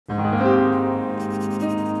Hello,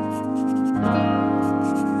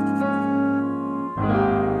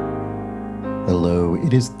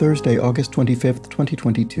 it is Thursday, August 25th,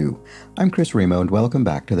 2022. I'm Chris Remo, and welcome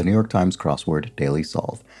back to the New York Times Crossword Daily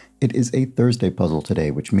Solve. It is a Thursday puzzle today,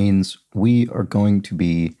 which means we are going to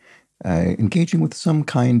be engaging with some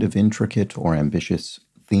kind of intricate or ambitious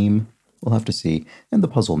theme. We'll have to see, and the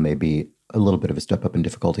puzzle may be a little bit of a step up in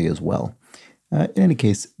difficulty as well. In any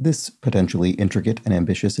case, this potentially intricate and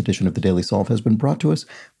ambitious edition of the Daily Solve has been brought to us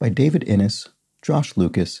by David Innes, Josh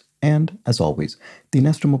Lucas, and, as always, the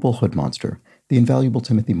inestimable Hood Monster, the invaluable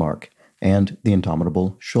Timothy Mark, and the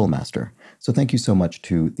indomitable Shulmaster. So thank you so much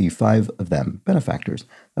to the 5 of them, benefactors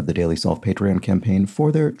of the Daily Solve Patreon campaign,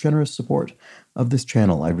 for their generous support of this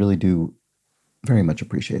channel. I really do very much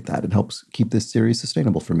appreciate that. It helps keep this series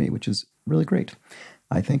sustainable for me, which is really great,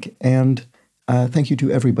 I think. And thank you to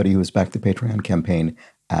everybody who has backed the Patreon campaign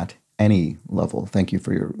at any level. Thank you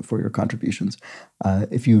for your contributions.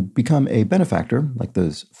 If you become a benefactor, like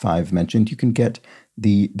those 5 mentioned, you can get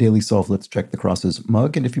the Daily Solve Let's Check the Crosses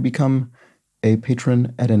mug. And if you become a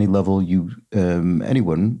patron at any level,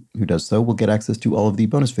 anyone who does so will get access to all of the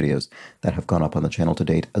bonus videos that have gone up on the channel to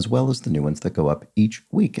date, as well as the new ones that go up each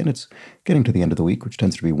week. And it's getting to the end of the week, which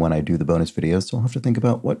tends to be when I do the bonus videos, so I'll have to think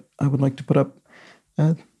about what I would like to put up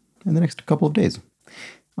in the next couple of days.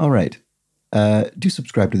 All right. Do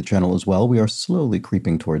subscribe to the channel as well. We are slowly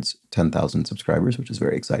creeping towards 10,000 subscribers, which is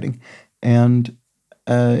very exciting. And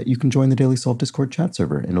you can join the Daily Solve Discord chat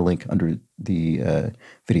server in a link under the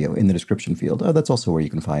video in the description field. That's also where you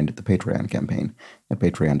can find the Patreon campaign at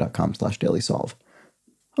patreon.com/dailysolve.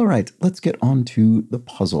 All right, let's get on to the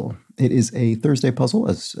puzzle. It is a Thursday puzzle,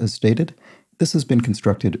 as stated. This has been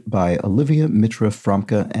constructed by Olivia Mitra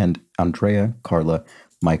Fromka and Andrea Carla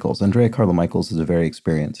Michaels. Andrea Carla Michaels is a very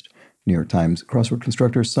experienced New York Times crossword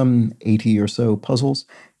constructor, some 80 or so puzzles,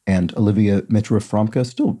 and Olivia Mitra Fromka,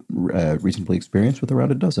 still reasonably experienced with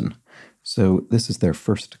around a dozen. So this is their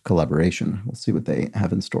first collaboration. We'll see what they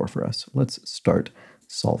have in store for us. Let's start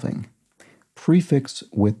solving. Prefix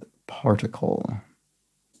with particle.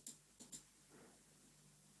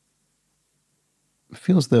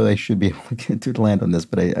 Feels though I should be able to land on this,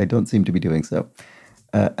 but I don't seem to be doing so.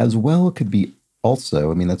 As well could be also.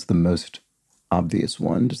 I mean, that's the most obvious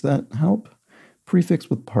one. Does that help? Prefix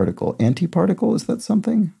with particle. Antiparticle, is that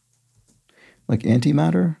something? Like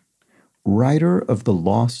antimatter? Rider of the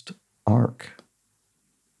Lost Ark.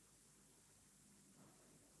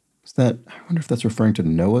 Is that, I wonder if that's referring to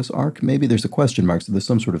Noah's Ark? Maybe there's a question mark, so there's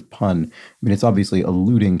some sort of pun. I mean, it's obviously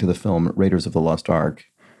alluding to the film Raiders of the Lost Ark,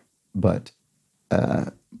 but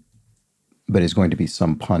it's going to be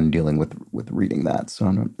some pun dealing with reading that, so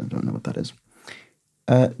I don't know what that is.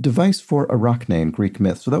 Device for Arachne in Greek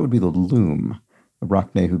myth. So that would be the loom.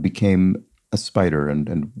 Arachne who became a spider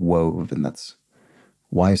and wove, and that's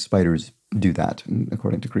why spiders do that,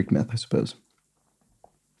 according to Greek myth, I suppose.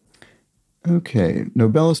 Okay,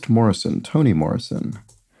 Nobelist Morrison, Toni Morrison,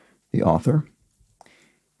 the author.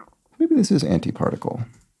 Maybe this is antiparticle.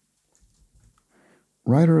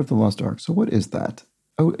 Rider of the Lost Ark. So what is that?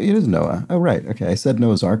 Oh, it is Noah. Oh, right. Okay, I said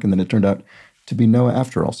Noah's Ark, and then it turned out to be Noah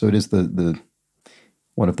after all. So it is the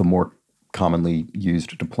one of the more commonly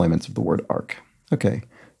used deployments of the word arc. Okay,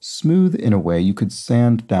 smooth in a way. You could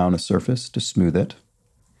sand down a surface to smooth it.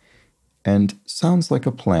 And sounds like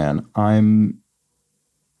a plan. I mean,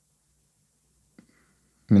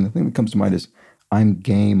 the thing that comes to mind is I'm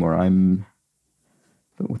game, or I'm,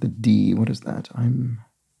 but with a D. What is that? I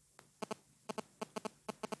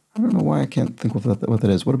don't know why I can't think of what that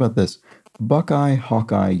is. What about this? Buckeye,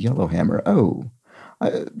 Hawkeye, Yellowhammer. Oh,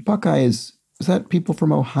 Buckeye is that people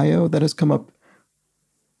from Ohio? That has come up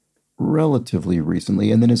relatively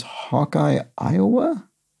recently. And then is Hawkeye, Iowa?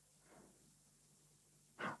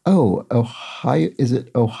 Oh, Ohio. Is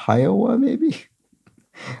it Ohio, maybe?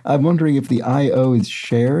 I'm wondering if the I-O is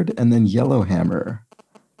shared, and then Yellowhammer.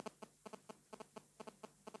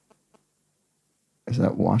 Is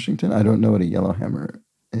that Washington? I don't know what a Yellowhammer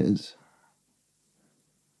is.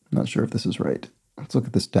 I'm not sure if this is right. Let's look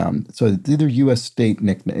at this down. So it's either U.S. state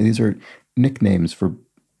nickname. These are nicknames for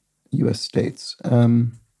U.S. states,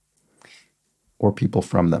 or people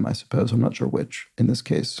from them, I suppose. I'm not sure which in this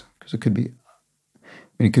case, because it could be.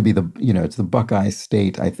 I mean, it could be it's the Buckeye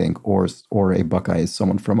State, I think, or a Buckeye is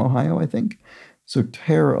someone from Ohio, I think. So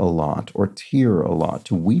tear a lot, or tear a lot.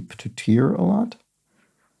 To weep, to tear a lot.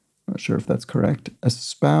 Not sure if that's correct.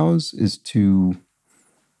 Espouse is to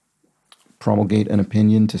promulgate an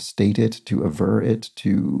opinion, to state it, to aver it,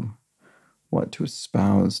 to what? To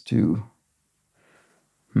espouse, to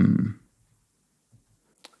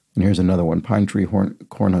And here's another one, pine tree,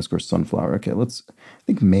 cornhusker, sunflower. Okay, I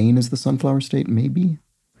think Maine is the sunflower state, maybe?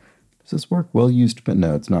 Does this work? Well-used, but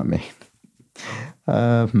no, it's not Maine.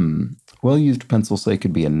 Well-used pencil, say,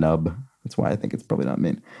 could be a nub. That's why I think it's probably not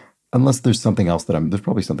Maine. Unless there's something else there's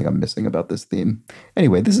probably something I'm missing about this theme.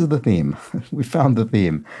 Anyway, this is the theme. We found the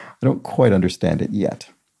theme. I don't quite understand it yet.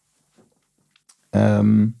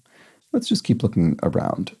 Let's just keep looking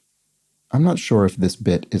around. I'm not sure if this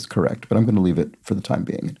bit is correct, but I'm going to leave it for the time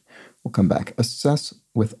being. We'll come back. Assess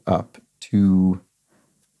with up to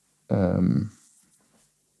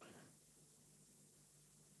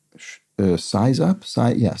size up.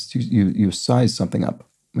 Yes, you size something up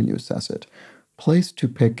when you assess it. Place to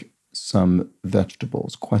pick some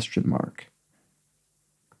vegetables, question mark.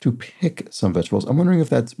 To pick some vegetables. I'm wondering if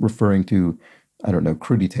that's referring to, I don't know,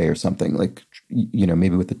 crudité or something, like, you know,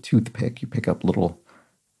 maybe with a toothpick you pick up little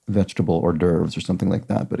vegetable hors d'oeuvres or something like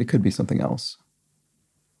that, but it could be something else.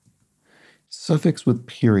 Suffix with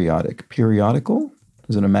periodic. Periodical?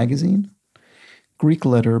 Is it a magazine? Greek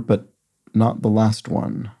letter, but not the last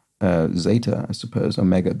one. Zeta, I suppose,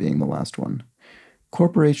 omega being the last one.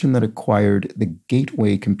 Corporation that acquired the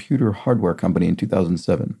Gateway Computer Hardware Company in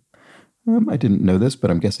 2007. I didn't know this, but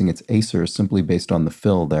I'm guessing it's Acer simply based on the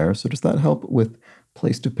fill there. So does that help with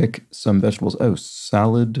place to pick some vegetables? Oh,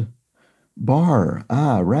 salad bar.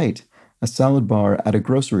 Ah, right. A salad bar at a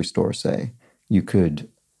grocery store, say. You could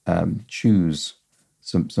choose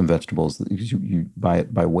some vegetables that you buy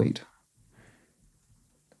it by weight.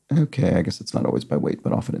 Okay, I guess it's not always by weight,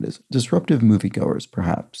 but often it is. Disruptive moviegoers,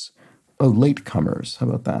 perhaps. Oh, latecomers. How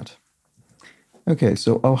about that? Okay,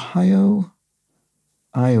 so Ohio,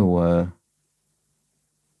 Iowa.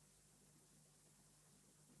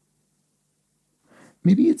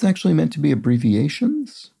 Maybe it's actually meant to be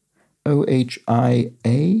abbreviations?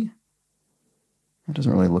 OHIA? That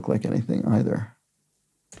doesn't really look like anything either.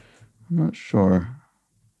 I'm not sure.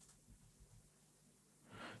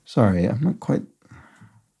 Sorry, I'm not quite...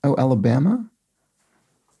 Oh, Alabama?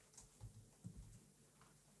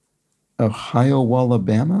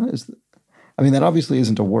 Ohio-Alabama? I mean, that obviously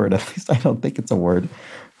isn't a word. At least I don't think it's a word.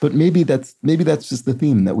 But maybe that's just the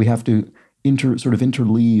theme, that we have to sort of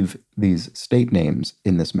interleave these state names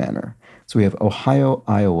in this manner. So we have Ohio,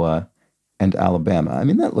 Iowa, and Alabama. I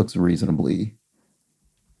mean, that looks reasonably...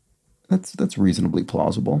 That's reasonably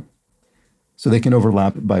plausible. So they can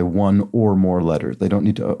overlap by one or more letters. They don't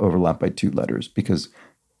need to overlap by 2 letters because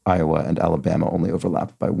Iowa and Alabama only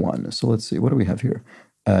overlap by 1. So let's see. What do we have here?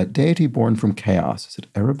 Deity born from chaos. Is it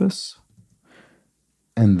Erebus?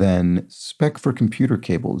 And then spec for computer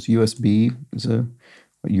cables. USB is a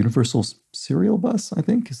universal serial bus, I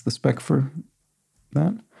think, is the spec for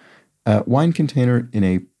that. Wine container in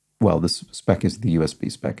a... Well, this spec is the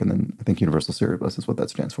USB spec, and then I think universal serial bus is what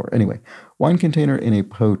that stands for. Anyway, wine container in a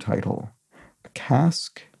Poe title. A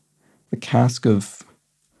cask? The cask of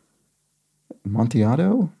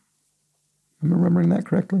Amontillado? Am I remembering that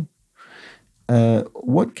correctly?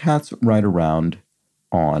 What cats ride around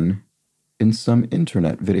on in some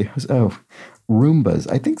internet videos? Oh, Roombas.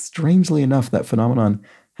 I think, strangely enough, that phenomenon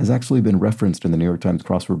has actually been referenced in the New York Times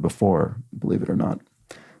crossword before, believe it or not.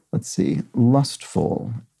 Let's see.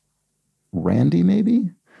 Lustful. Randy,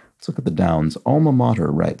 maybe? Let's look at the downs. Alma mater,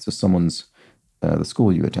 right, so someone's, the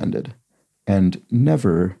school you attended. And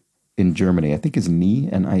never in Germany, I think is Nie,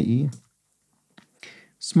 N-I-E.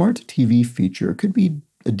 Smart TV feature could be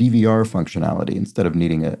a DVR functionality instead of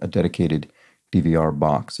needing a dedicated DVR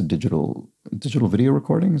box, a digital video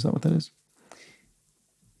recording. Is that what that is?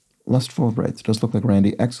 Lustful, right, it does look like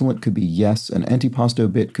Randy. Excellent could be yes. An antipasto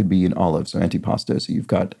bit could be an olive, so antipasto. So you've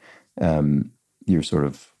got your sort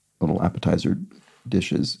of little appetizer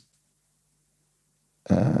dishes,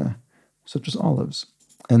 such as olives.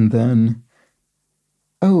 And then,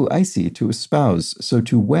 oh, I see, to espouse, so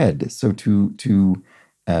to wed, so to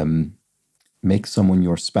make someone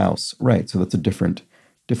your spouse. Right, so that's a different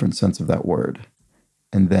sense of that word.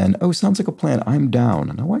 And then, oh, sounds like a plan. I'm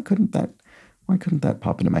down. Now, why couldn't that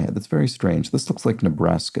pop into my head? That's very strange. This looks like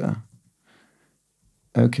Nebraska.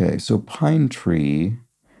 Okay, so pine tree.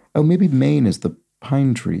 Oh, maybe Maine is the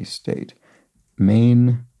pine tree state.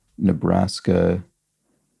 Maine, Nebraska,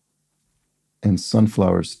 and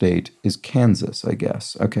sunflower state is Kansas, I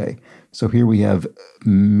guess. Okay, so here we have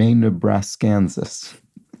Maine, Nebraskansas.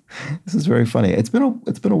 This is very funny. It's been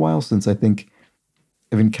a while since I think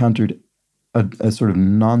I've encountered a sort of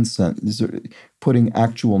nonsense, putting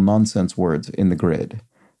actual nonsense words in the grid.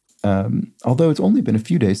 Although it's only been a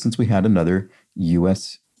few days since we had another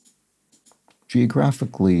U.S.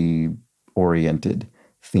 geographically oriented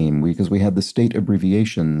theme, because we had the state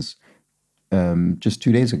abbreviations just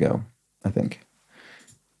 2 days ago, I think.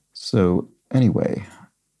 So anyway,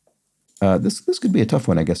 this could be a tough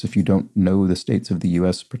one, I guess, if you don't know the states of the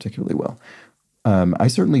U.S. particularly well. I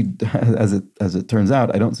certainly, as it turns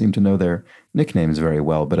out, I don't seem to know their nicknames very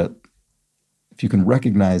well, but if you can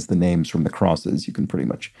recognize the names from the crosses, you can pretty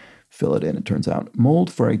much fill it in, it turns out. Mold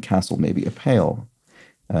for a castle, maybe. A pail,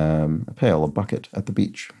 a bucket at the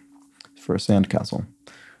beach for a sandcastle.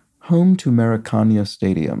 Home to Maracana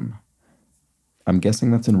Stadium. I'm guessing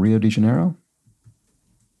that's in Rio de Janeiro?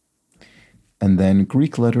 And then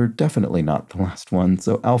Greek letter, definitely not the last one.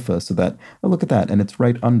 So alpha, so that, oh, look at that. And it's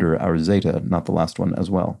right under our zeta, not the last one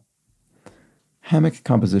as well. Hammock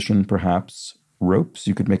composition, perhaps. Ropes,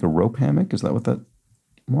 you could make a rope hammock. Is that what that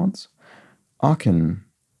wants? Aachen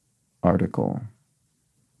article.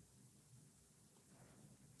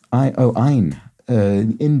 Ein,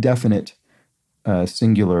 indefinite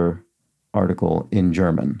singular article in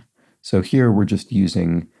German. So here we're just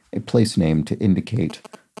using a place name to indicate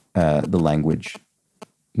the language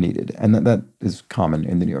needed. And that is common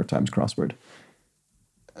in the New York Times crossword.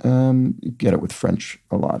 You get it with French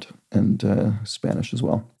a lot and Spanish as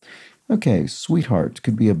well. Okay, sweetheart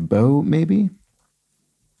could be a bow, maybe.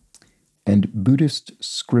 And Buddhist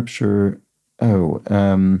scripture,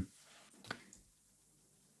 why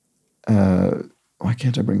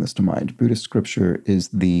can't I bring this to mind? Buddhist scripture is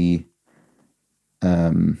the,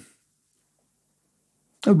 it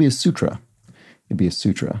would be a sutra. It'd be a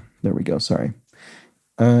sutra. There we go, sorry.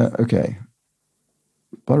 Okay.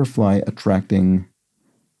 Butterfly attracting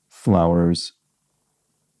flowers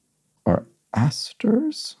are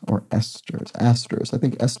asters or esters? Asters. I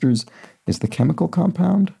think esters is the chemical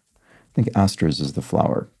compound. I think asters is the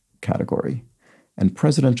flower category. And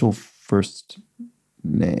presidential first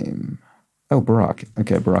name. Oh, Barack.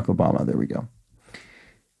 Okay, Barack Obama. There we go.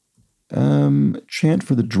 Chant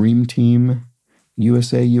for the dream team.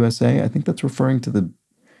 USA, USA. I think that's referring to the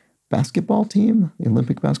basketball team, the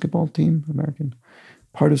Olympic basketball team, American.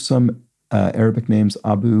 Part of some Arabic names,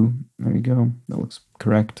 Abu. There you go. That looks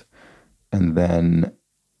correct. And then,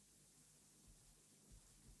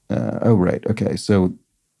 oh, right. Okay, so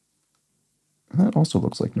that also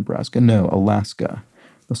looks like Nebraska. No, Alaska.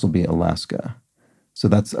 This will be Alaska. So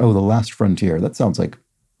that's, oh, the last frontier. That sounds like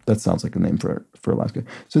a name for Alaska.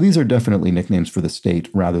 So these are definitely nicknames for the state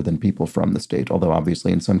rather than people from the state, although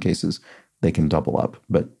obviously in some cases they can double up.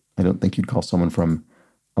 But I don't think you'd call someone from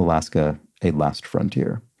Alaska a last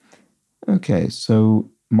frontier. Okay,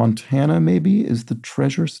 so Montana maybe is the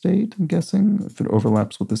treasure state, I'm guessing, if it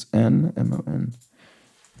overlaps with this N, M-O-N,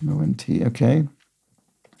 M-O-N-T, okay.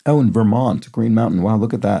 Oh, and Vermont, Green Mountain. Wow,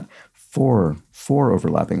 look at that. Four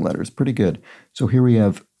overlapping letters. Pretty good. So here we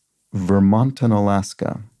have Vermont and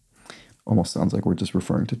Alaska. Almost sounds like we're just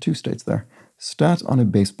referring to two states there. Stat on a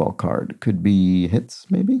baseball card. Could be hits,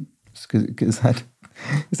 maybe? Is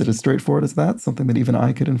it as straightforward as that? Something that even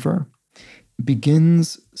I could infer?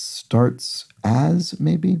 Begins, starts as,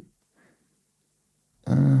 maybe?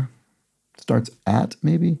 Starts at,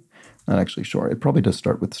 maybe? Not actually sure. It probably does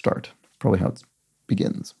start with start. Probably how it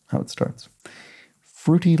begins, how it starts.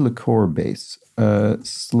 Fruity liqueur base.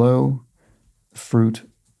 Slow fruit.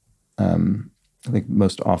 I think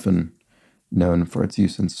most often known for its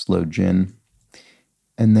use in slow gin.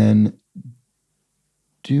 And then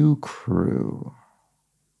dew crew.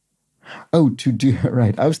 Oh, to do,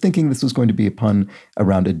 right. I was thinking this was going to be a pun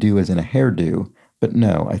around a do as in a hairdo, but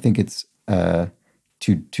no, I think it's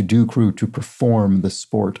to do crew, to perform the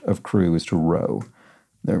sport of crew is to row.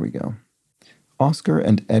 There we go. Oscar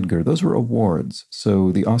and Edgar, those were awards.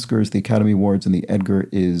 So the Oscar is the Academy Awards and the Edgar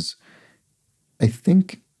is, I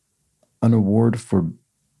think, an award for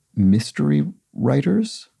mystery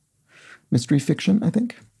writers, mystery fiction, I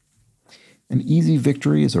think. An easy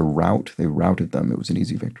victory is a rout. They routed them. It was an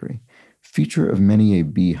easy victory. Feature of many a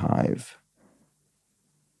beehive.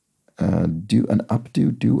 Do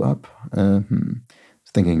up. I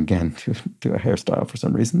was thinking again to a hairstyle for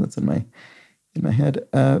some reason that's in my head.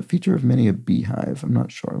 Feature of many a beehive. I'm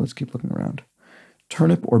not sure. Let's keep looking around.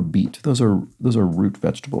 Turnip or beet. Those are root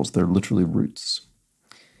vegetables. They're literally roots.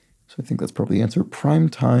 So I think that's probably the answer. Prime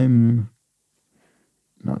time.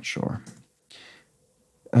 Not sure.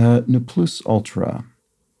 Ne plus ultra.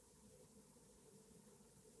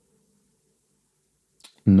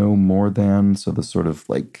 No more than, so the sort of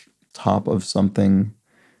like top of something,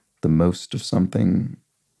 the most of something.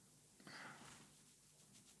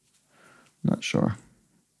 Not sure.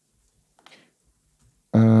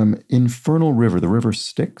 Infernal river, the river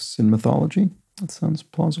Styx in mythology. That sounds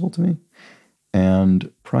plausible to me.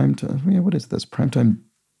 And prime time, yeah, what is this? Primetime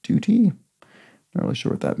duty? Not really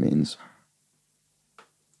sure what that means.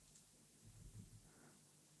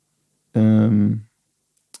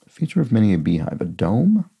 Feature of many a beehive. A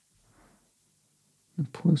dome?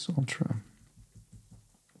 Plus ultra.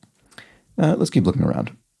 Let's keep looking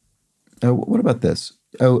around. Oh, what about this?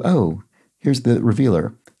 Oh, here's the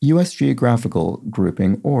revealer. U.S. geographical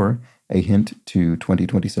grouping or a hint to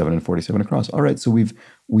 2027 and 47 across. All right, so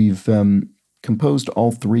we've composed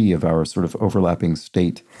all three of our sort of overlapping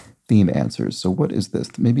state theme answers. So what is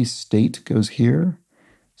this? Maybe state goes here?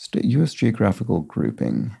 State, U.S. geographical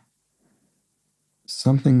grouping.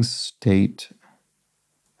 Something state.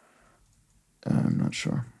 I'm not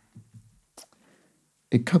sure.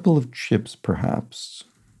 A couple of chips, perhaps.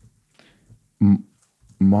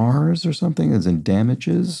 Mars or something, as in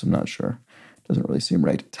damages? I'm not sure. Doesn't really seem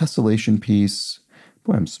right. Tessellation piece.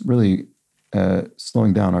 Boy, I'm really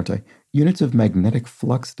slowing down, aren't I? Units of magnetic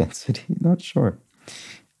flux density. Not sure.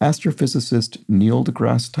 Astrophysicist Neil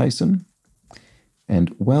deGrasse Tyson.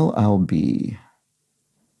 And well, I'll be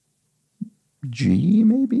G,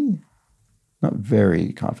 maybe? Not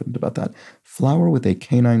very confident about that. Flower with a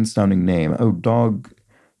canine-sounding name. Oh, dog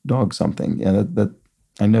something. Yeah, that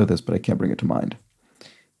I know this, but I can't bring it to mind.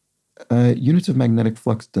 Units of magnetic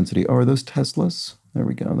flux density. Oh, are those Teslas? There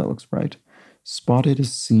we go. That looks right. Spotted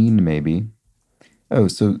is seen, maybe. Oh,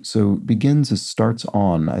 so begins as starts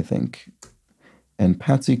on, I think. And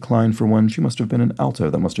Patsy Cline, for one, she must have been an alto.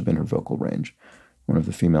 That must have been her vocal range. One of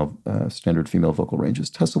the standard female vocal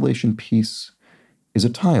ranges. Tessellation piece is a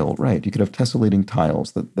tile, right? You could have tessellating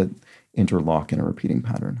tiles that interlock in a repeating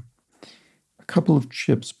pattern. A couple of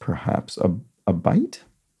chips, perhaps. A bite?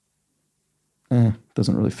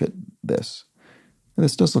 Doesn't really fit this.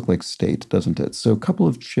 This does look like state, doesn't it? So a couple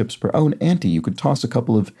of chips per... Oh, an ante. You could toss a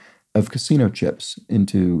couple of casino chips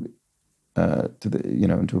into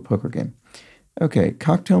into a poker game. Okay,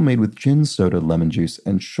 cocktail made with gin, soda, lemon juice,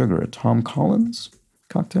 and sugar. A Tom Collins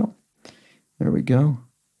cocktail. There we go.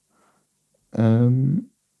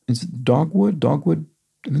 Is it dogwood? Dogwood?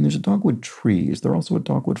 I mean, there's a dogwood tree. Is there also a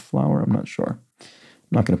dogwood flower? I'm not sure. I'm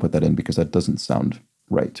not going to put that in because that doesn't sound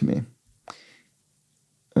right to me.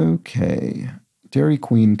 Okay. Dairy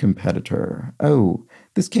Queen competitor. Oh,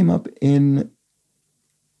 this came up in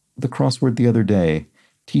the crossword the other day.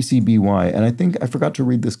 TCBY. And I think I forgot to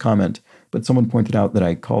read this comment, but someone pointed out that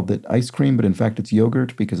I called it ice cream, but in fact it's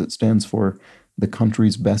yogurt because it stands for the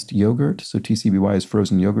country's best yogurt. So TCBY is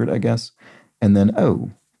frozen yogurt, I guess. And then,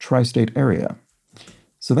 tri-state area.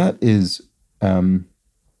 So that is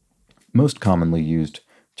most commonly used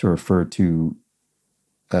to refer to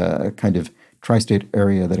a kind of tri-state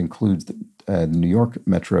area that includes the New York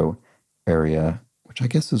metro area, which I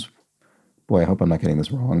guess is, boy, I hope I'm not getting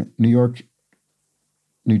this wrong, New York,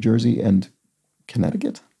 New Jersey, and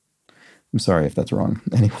Connecticut? I'm sorry if that's wrong.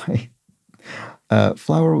 Anyway,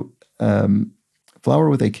 flower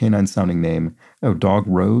with a canine-sounding name. Oh, Dog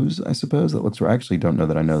Rose, I suppose. That looks right. I actually don't know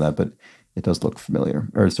that I know that, but it does look familiar.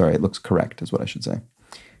 Or, sorry, it looks correct is what I should say.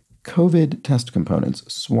 COVID test components.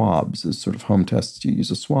 Swabs is sort of home tests. You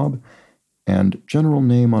use a swab. And general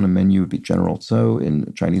name on a menu would be General Tso in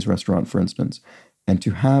a Chinese restaurant, for instance. And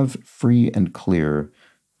to have free and clear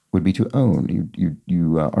would be to own.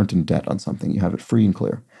 You aren't in debt on something. You have it free and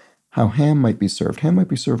clear. How ham might be served. Ham might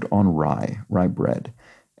be served on rye bread.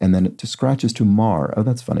 And then to scratch is to mar. Oh,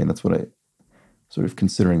 that's funny. That's what I sort of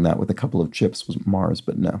considering that with a couple of chips was Mars,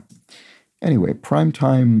 but no. Anyway, prime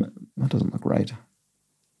time, that doesn't look right.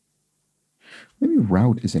 Maybe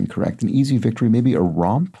route is incorrect. An easy victory, maybe a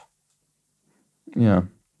romp. Yeah,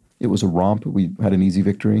 it was a romp. We had an easy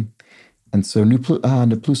victory. And so ne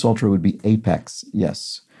plus ultra would be apex.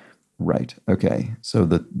 Yes, right. Okay, so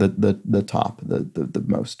the top, the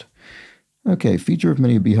most. Okay, feature of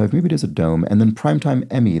many a beehive. Maybe it is a dome. And then primetime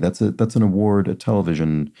Emmy. That's an award, a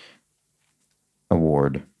television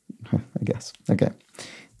award, I guess. Okay,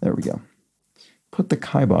 there we go. Put the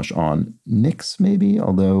kibosh on. Nix, maybe,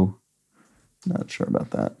 although not sure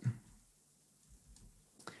about that.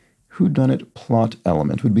 Whodunit plot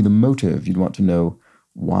element would be the motive. You'd want to know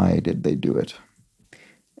why did they do it.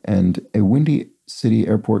 And a Windy City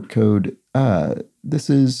airport code. This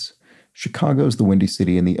is Chicago's the Windy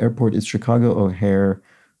City, and the airport is Chicago O'Hare,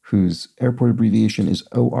 whose airport abbreviation is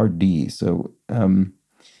ORD. So,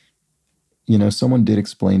 someone did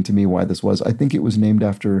explain to me why this was. I think it was named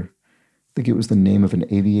after, I think it was the name of an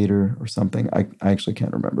aviator or something. I actually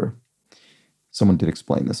can't remember. Someone did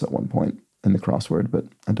explain this at one point in the crossword, but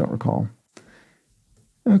I don't recall.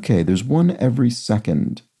 Okay, there's one every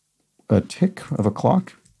second. A tick of a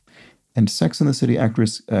clock. And Sex and the City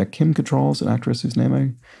actress Kim Cattrall is an actress whose name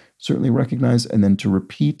I certainly recognize. And then to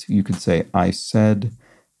repeat, you could say, I said.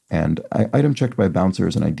 And item checked by bouncer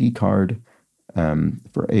is an ID card.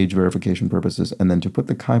 for age verification purposes, and then to put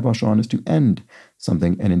the kibosh on is to end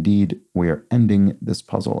something, and indeed we are ending this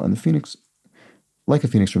puzzle. And the phoenix, like a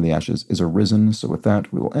phoenix from the ashes, is arisen, so with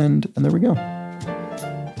that we will end, and there we go.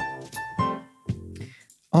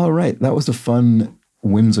 All right, that was a fun,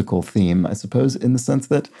 whimsical theme, I suppose, in the sense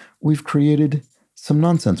that we've created some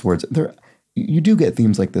nonsense words. You do get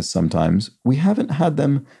themes like this sometimes. We haven't had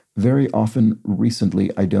them very often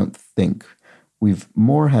recently, I don't think. We've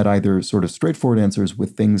more had either sort of straightforward answers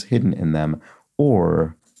with things hidden in them,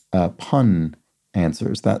 or pun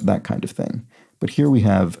answers, that kind of thing. But here we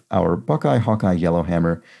have our Buckeye, Hawkeye,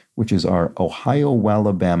 Yellowhammer, which is our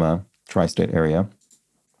Ohio-Alabama tri-state area.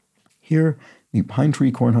 Here, the Pine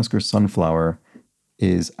Tree Cornhusker Sunflower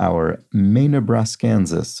is our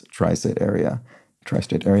Maine-Nebraska-Kansas tri-state area.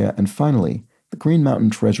 And finally, the Green Mountain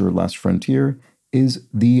Treasure Last Frontier is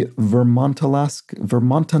the Vermont-Alaska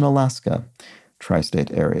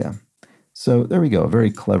tri-state area. So there we go, a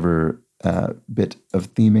very clever bit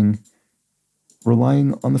of theming,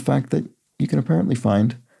 relying on the fact that you can apparently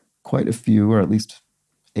find quite a few, or at least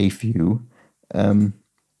a few, of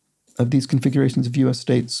these configurations of U.S.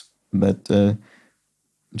 states that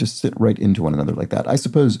just sit right into one another like that. I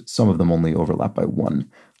suppose some of them only overlap by one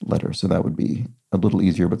letter, so that would be a little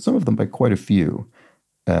easier, but some of them by quite a few.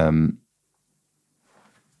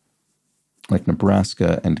 Like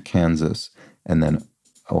Nebraska and Kansas, and then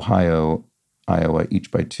Ohio, Iowa,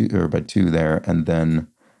 each by two there, and then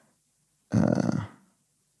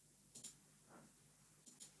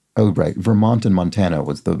Vermont and Montana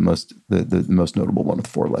was the most notable one with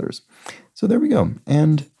 4 letters. So there we go.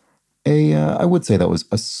 And I would say that was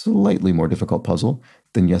a slightly more difficult puzzle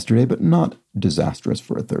than yesterday, but not disastrous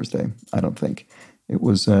for a Thursday, I don't think. It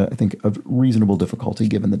was, I think, of reasonable difficulty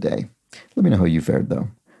given the day. Let me know how you fared, though,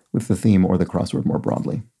 with the theme or the crossword more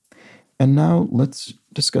broadly. And now let's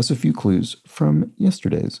discuss a few clues from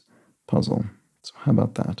yesterday's puzzle. So how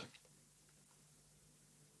about that?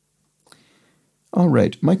 All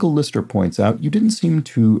right, Michael Lister points out, you didn't seem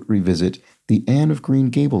to revisit the Anne of Green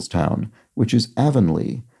Gables town, which is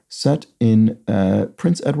Avonlea, set in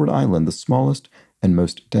Prince Edward Island, the smallest and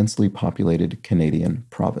most densely populated Canadian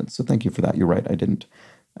province. So thank you for that. You're right, I didn't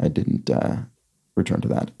return to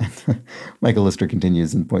that. Michael Lister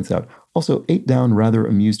continues and points out, also, 8 down rather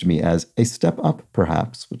amused me as a step up,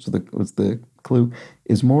 perhaps, which was the clue,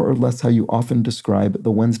 is more or less how you often describe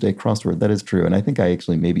the Wednesday crossword. That is true, and I think I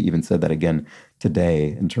actually maybe even said that again today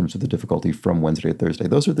in terms of the difficulty from Wednesday to Thursday.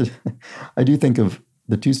 Those are the, I do think of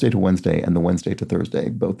the Tuesday to Wednesday and the Wednesday to Thursday,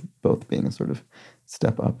 both being a sort of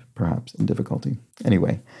step up, perhaps, in difficulty.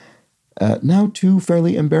 Anyway, now 2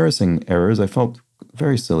 fairly embarrassing errors. I felt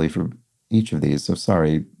very silly for each of these, so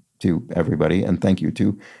sorry to everybody, and thank you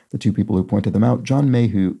to the 2 people who pointed them out. John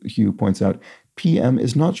Mayhew points out, PM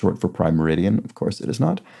is not short for prime meridian. Of course it is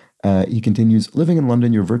not. He continues, living in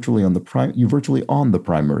London, you're virtually on the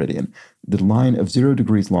prime meridian, the line of 0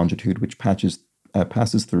 degrees longitude which passes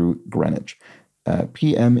through Greenwich.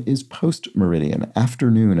 PM is post-meridian,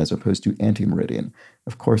 afternoon, as opposed to anti-meridian.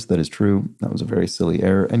 Of course that is true. That was a very silly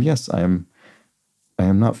error. And yes, I am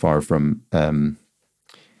not far from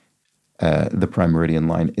the prime meridian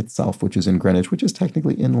line itself, which is in Greenwich, which is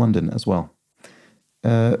technically in London as well.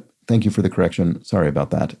 Thank you for the correction. Sorry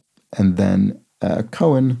about that. And then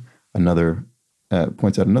Cohen,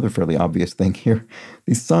 points out another fairly obvious thing here.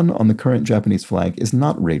 The sun on the current Japanese flag is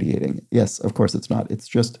not radiating. Yes, of course it's not. It's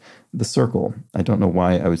just the circle. I don't know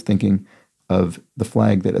why I was thinking of the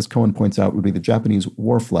flag that, as Cohen points out, would be the Japanese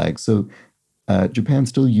war flag. So Japan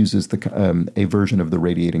still uses a version of the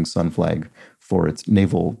radiating sun flag for its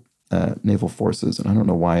naval forces, and I don't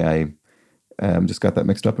know why I just got that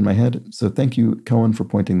mixed up in my head. So thank you, Cohen, for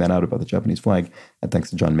pointing that out about the Japanese flag, and thanks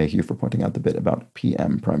to John Mayhew for pointing out the bit about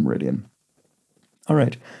PM, prime meridian. All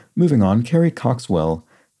right, moving on. Carrie Coxwell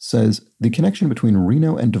says, the connection between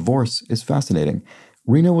Reno and divorce is fascinating.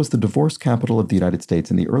 Reno was the divorce capital of the United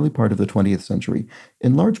States in the early part of the 20th century,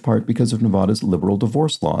 in large part because of Nevada's liberal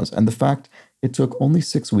divorce laws and the fact it took only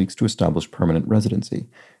 6 weeks to establish permanent residency.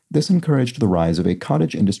 This encouraged the rise of a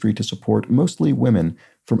cottage industry to support mostly women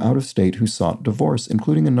from out of state who sought divorce,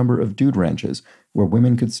 including a number of dude ranches where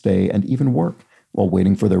women could stay and even work while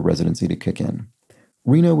waiting for their residency to kick in.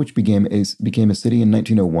 Reno, which became a city in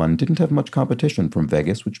 1901, didn't have much competition from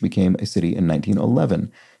Vegas, which became a city in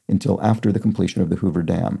 1911, until after the completion of the Hoover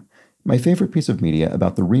Dam. My favorite piece of media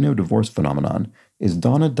about the Reno divorce phenomenon is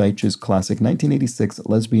Donna Deitch's classic 1986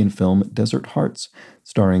 lesbian film Desert Hearts,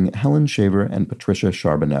 starring Helen Shaver and Patricia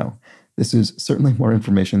Charbonneau. This is certainly more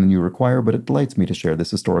information than you require, but it delights me to share this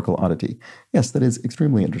historical oddity. Yes, that is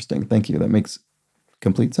extremely interesting. Thank you. That makes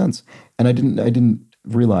complete sense. And I didn't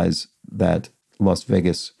realize that Las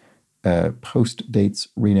Vegas post-dates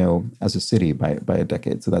Reno as a city by a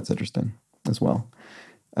decade, so that's interesting as well.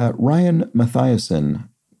 Ryan Mathiasen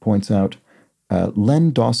points out,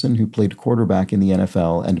 Len Dawson, who played quarterback in the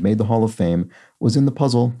NFL and made the Hall of Fame, was in the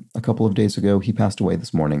puzzle a couple of days ago. He passed away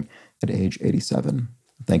this morning at age 87.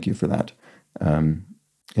 Thank you for that in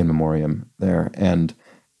memoriam there. And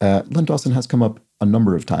Len Dawson has come up a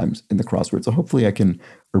number of times in the crossword, so hopefully I can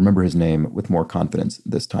remember his name with more confidence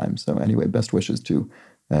this time. So anyway, best wishes to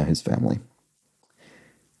his family.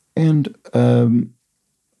 And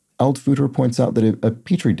Aldfuter points out that a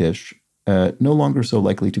Petri dish, no longer so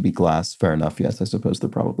likely to be glass, fair enough, yes, I suppose they're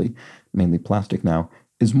probably mainly plastic now,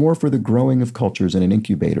 is more for the growing of cultures in an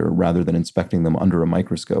incubator rather than inspecting them under a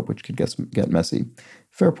microscope, which could get messy.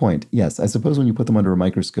 Fair point, yes, I suppose when you put them under a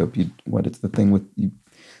microscope, it's the thing with, you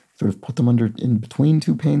sort of put them in between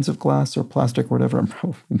two panes of glass or plastic or whatever. I'm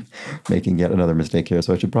probably making yet another mistake here,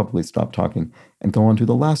 so I should probably stop talking and go on to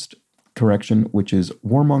the last correction, which is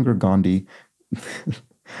Warmonger Gandhi,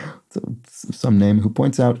 some name, who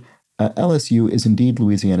points out LSU is indeed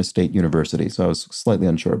Louisiana State University, so I was slightly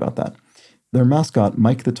unsure about that. Their mascot,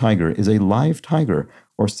 Mike the Tiger, is a live tiger,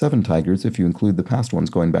 or 7 tigers if you include the past ones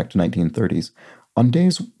going back to 1930s. On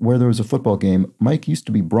days where there was a football game, Mike used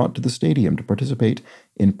to be brought to the stadium to participate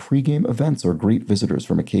in pregame events or greet visitors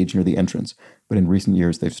from a cage near the entrance, but in recent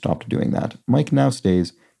years they've stopped doing that. Mike now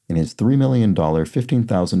stays in his $3 million,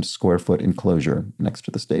 15,000 square foot enclosure next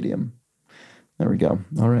to the stadium. There we go.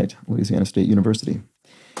 All right, Louisiana State University.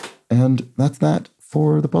 And that's that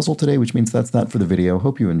for the puzzle today, which means that's that for the video.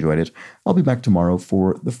 Hope you enjoyed it. I'll be back tomorrow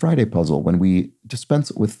for the Friday puzzle when we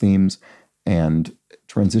dispense with themes and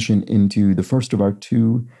transition into the first of our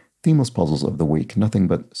 2 themeless puzzles of the week. Nothing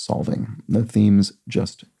but solving. No themes,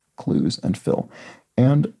 just clues and fill.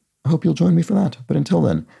 And I hope you'll join me for that. But until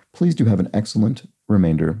then, please do have an excellent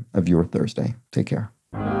remainder of your Thursday. Take care.